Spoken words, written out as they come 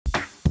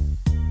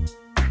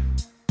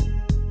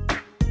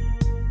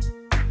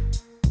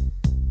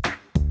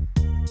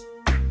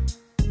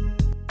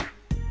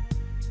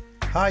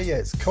Hi, yeah,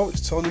 it's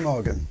Coach Tony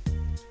Morgan.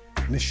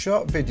 In this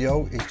short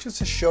video is just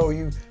to show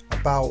you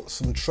about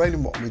some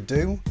training what we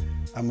do,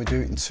 and we do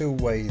it in two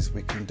ways.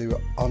 We can do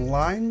it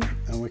online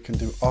and we can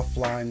do it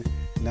offline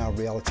in our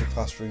reality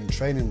classroom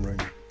training room.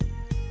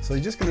 So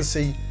you're just going to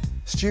see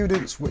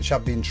students which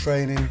have been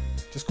training,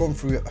 just going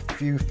through a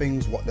few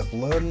things what they've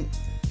learned,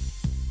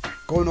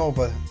 going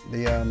over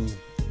the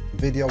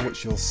video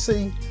which you'll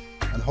see,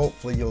 and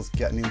hopefully you'll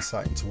get an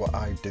insight into what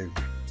I do.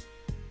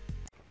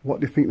 What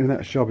do you think the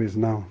next job is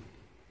now?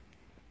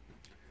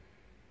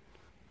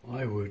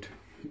 I would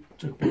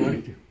check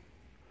polarity.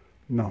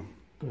 No.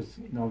 Because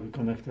now we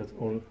connected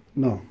all.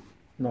 No.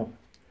 No.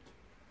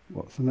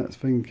 What's the next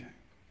thing?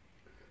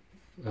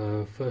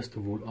 First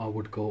of all, I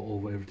would go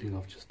over everything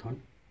I've just done.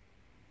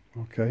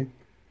 Okay.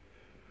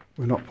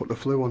 We've not put the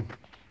flue on.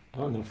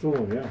 Oh, the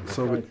floor, yeah.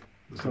 So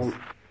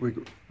we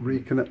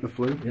reconnect the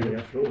flue.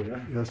 Yeah, floor,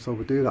 yeah. Yeah, so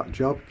we do that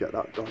job, get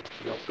that job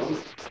done.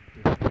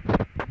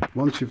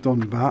 Once you've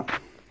done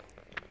that,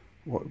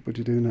 what would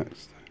you do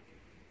next?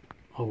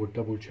 I would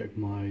double check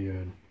my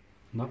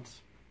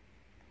nuts,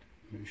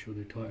 make sure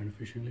they tighten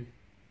sufficiently.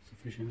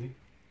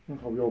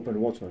 How we open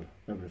water,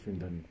 everything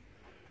then.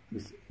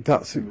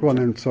 That's it, go on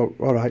then. So,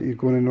 alright, you're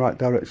going in the right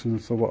direction,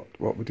 so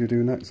what would you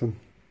do next then?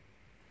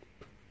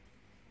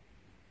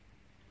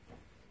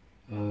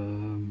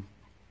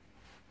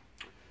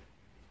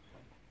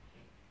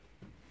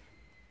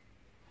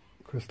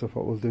 Christoph,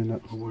 what we'll do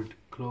next? I would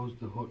close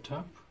the hot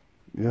tap.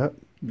 Yeah.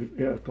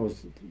 Yeah,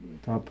 close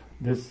tap.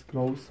 This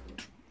close.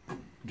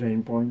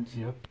 Drain point.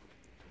 Yep.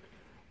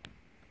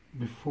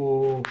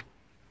 Before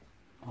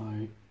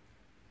I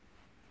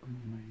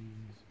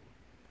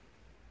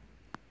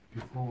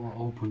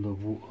open the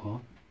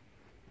water,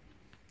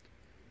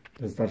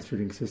 Let's start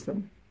filling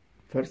system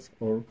first,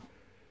 or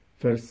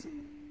first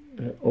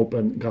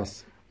open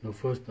gas. no,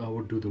 first I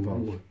would do the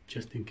water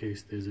just in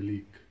case there's a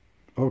leak.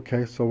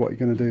 Okay, so what are you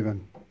going to do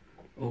then?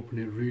 Open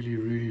it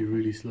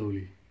really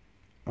slowly.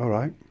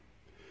 Alright.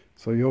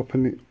 So you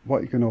open it,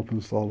 what you can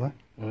open slowly?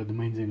 The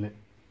mains inlet.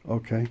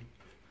 Okay.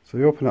 So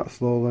you open that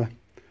slowly,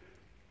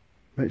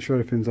 make sure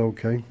everything's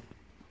okay,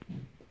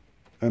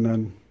 and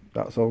then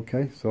that's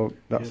okay, so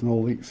that's no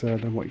leaks there.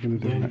 Then what are you going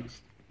to do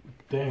next?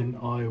 Then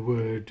I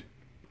would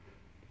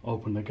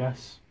open the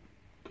gas,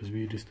 because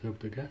we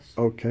disturbed the gas.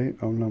 Okay,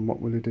 and then what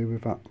will you do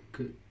with that?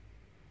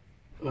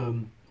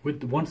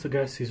 Once the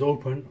gas is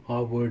open,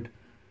 I would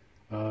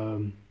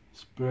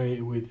spray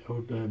it with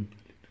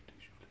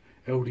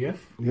LDF.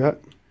 Yeah.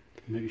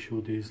 Make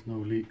sure there's no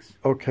leaks.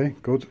 Okay,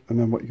 good. And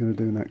then what are you going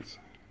to do next?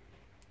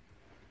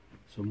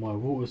 So my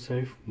water's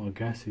safe, my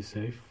gas is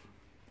safe.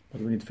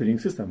 But we need filling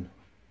system.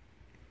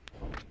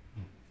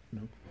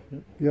 No.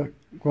 Yeah,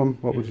 go on.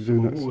 What would you do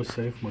next? My water's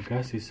safe, my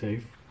gas is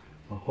safe,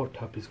 my hot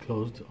tap is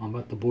closed, I'm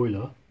at the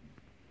boiler.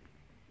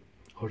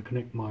 I would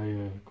connect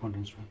my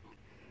condenser.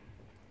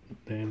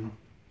 Then,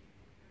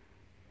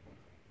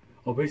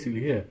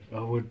 basically, yeah, I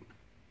would.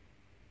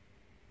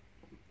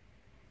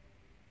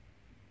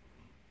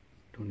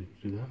 Don't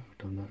need to do that.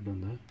 I've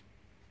done that.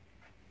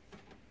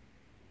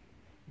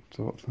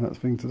 So what's the next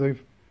thing to do?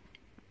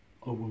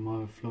 Open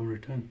my flow and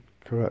return.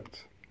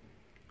 Correct.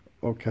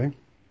 Okay.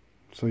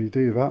 So you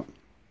do that.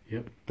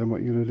 Yep. Then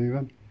what are you going to do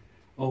then?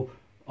 Oh,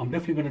 I'm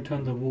definitely going to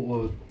turn the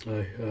water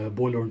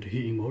boiler onto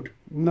heating mode.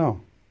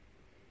 No.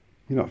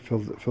 You're not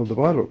filled the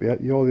boiler up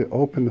yet. You only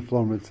open the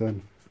flow and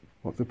return.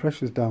 What, the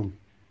pressure's down?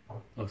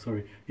 Oh,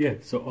 sorry. Yeah,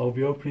 so I'll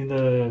be opening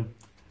the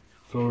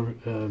flow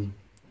and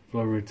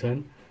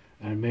return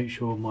and make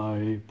sure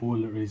my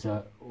boiler is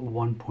at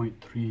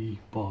 1.3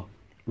 bar.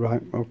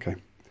 Right, okay.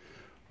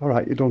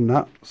 Alright, you've done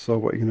that, so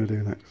what are you going to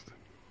do next?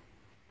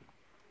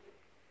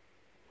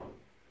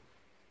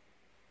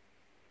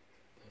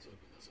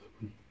 That's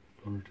open.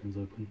 Flow and return's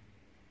open.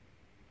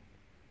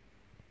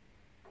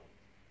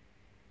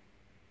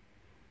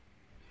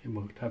 Here,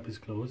 my tap is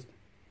closed.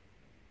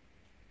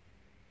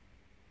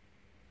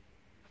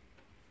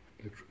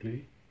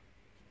 Electrically.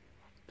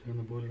 Turn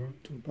the boiler on.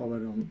 Turn power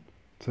on.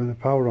 Turn the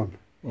power on.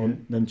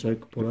 Then check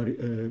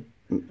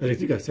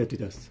electrical safety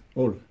test.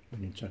 All we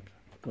need to check,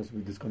 because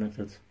we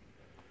disconnected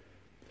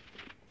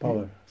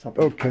power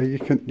supply. Okay, you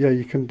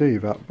can do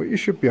that, but you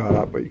should be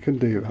alright, but you can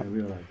do that. Okay,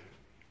 we're alright.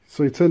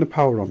 So you turn the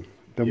power on,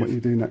 then Yes. what you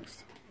do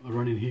next? I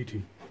run in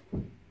heating.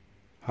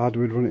 How do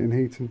we run it in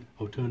heating?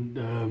 I'll turn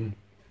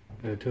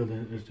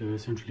the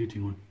central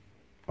heating on.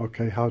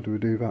 Okay, how do we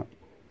do that?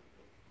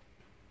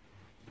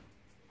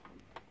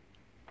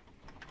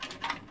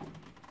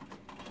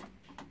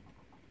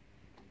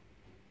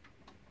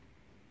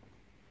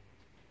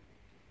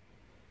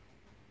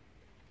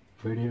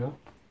 Radiator,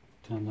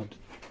 turn that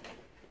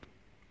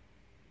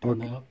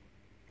up.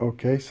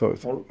 Okay, so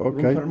it's Room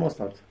okay.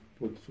 thermostat.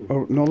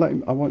 Oh no, let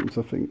him. I want him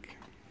to think.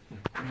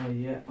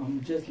 Yeah,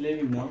 I'm just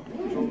leaving now.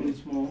 2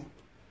 minutes more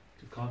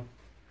to come.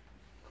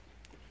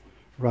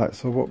 Right.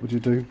 So what would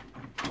you do?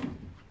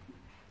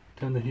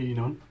 Turn the heating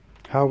on.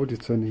 How would you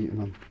turn the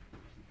heating on?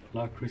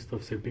 Like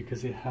Christoph said,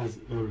 because it has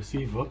a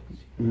receiver,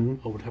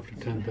 Mm-hmm. I would have to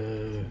turn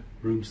the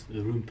room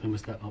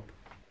thermostat up.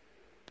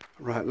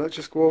 Right, let's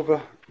just go over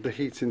the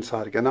heat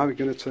inside again. How are we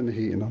going to turn the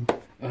heating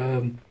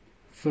on?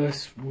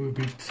 First, we'll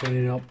be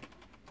setting up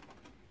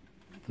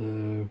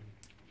the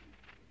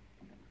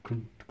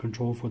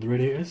control for the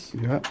radiators,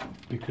 Yeah.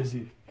 because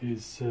it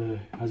is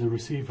has a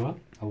receiver,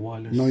 a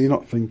wireless. No, you're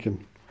not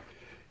thinking.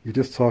 You're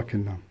just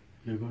talking now.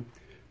 Yeah, go on.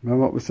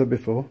 Remember what we said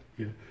before?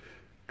 Yeah.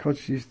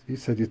 Because you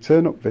said you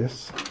turn up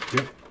this.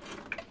 Yeah.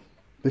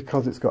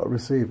 Because it's got a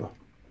receiver.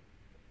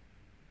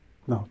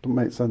 No, doesn't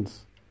make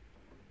sense.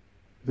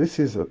 This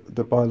is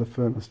the boiler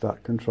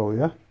thermostat control,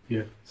 yeah?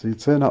 Yeah. So you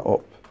turn that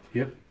up.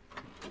 Yeah.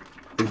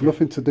 It's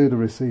nothing to do with the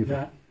receiver.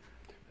 Yeah.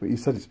 But you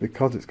said it's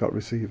because it's got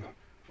receiver.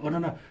 Oh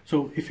no.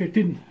 So if it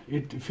didn't,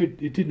 it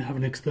didn't have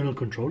an external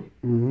control.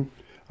 Mm-hmm.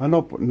 I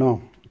know, but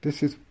no.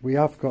 This is, we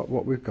have got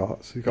what we've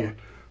got, so you've got Yeah.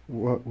 to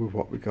work with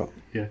what we've got.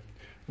 Yeah.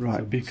 Right,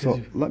 So because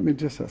so let me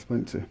just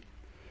explain to you.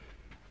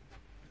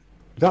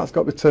 That's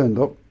got to be turned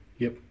up.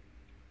 Yep.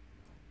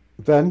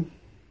 Then,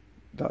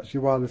 that's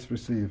your wireless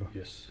receiver.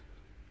 Yes.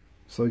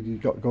 So you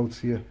got to go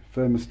to your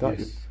thermostat,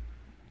 Yes.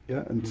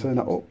 yeah, and turn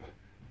that up.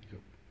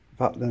 Yep.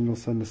 That then will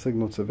send a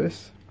signal to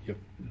this. Yep.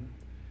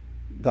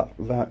 That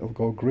light will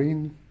go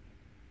green.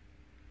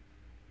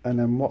 And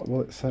then what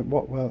will it send?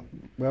 Where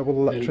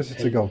will the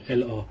electricity go?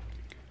 LR.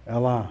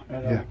 LR.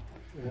 LR.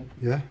 Yeah.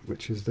 Yeah,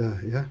 which is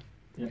there. Yeah.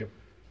 Yep.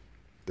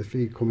 The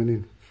feed coming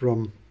in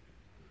from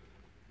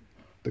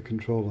the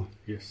controller.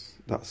 Yes.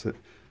 That's it.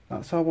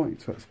 That's how I want you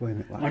to explain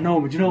it. Like I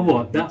know, but you know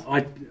what? That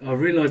I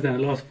realised that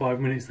in the last 5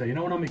 minutes that, you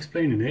know, when I'm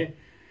explaining it,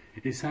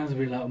 it sounds a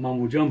bit like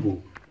mumble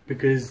jumble,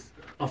 because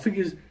I think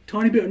it's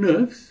tiny bit of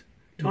nerves,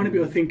 tiny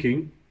bit of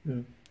thinking, Yeah.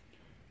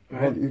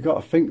 right? Well, you've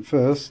got to think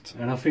first.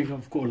 And I think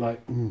I've got to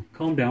like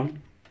calm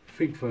down,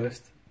 think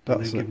first, and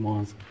That's then it. give my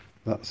answer.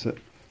 That's it.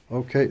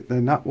 Okay,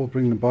 then that will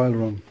bring the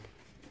boiler on.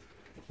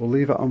 We'll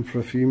leave it on for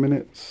a few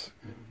minutes.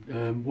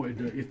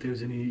 If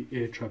there's any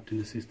air trapped in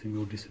the system, it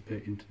will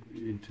dissipate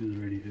into the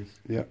radiators.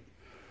 Yeah.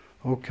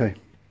 Okay.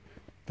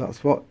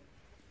 That's what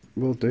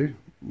we'll do.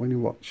 When you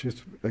watch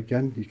it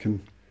again, you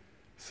can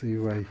see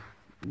where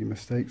your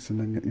mistakes and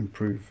then you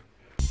improve.